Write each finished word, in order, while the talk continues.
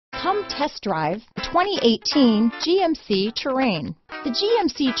Come test drive the 2018 GMC Terrain. The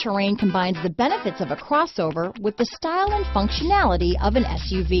GMC Terrain combines the benefits of a crossover with the style and functionality of an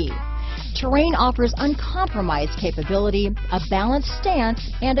SUV. Terrain offers uncompromised capability, a balanced stance,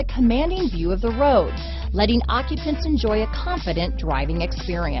 and a commanding view of the road, letting occupants enjoy a confident driving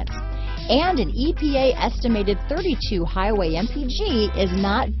experience. And an EPA estimated 32 highway MPG is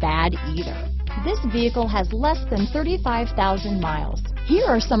not bad either. This vehicle has less than 35,000 miles. Here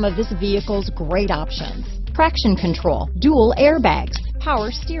are some of this vehicle's great options: traction control, dual airbags,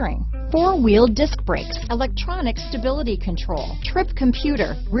 power steering, four-wheel disc brakes, electronic stability control, trip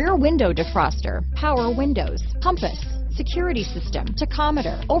computer, rear window defroster, power windows, compass, security system,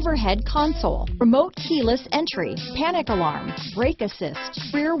 tachometer, overhead console, remote keyless entry, panic alarm, brake assist,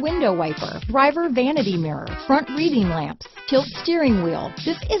 rear window wiper, driver vanity mirror, front reading lamps, tilt steering wheel.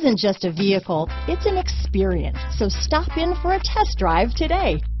 This isn't just a vehicle, it's an experience. So stop in for a test drive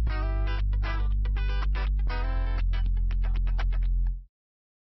today.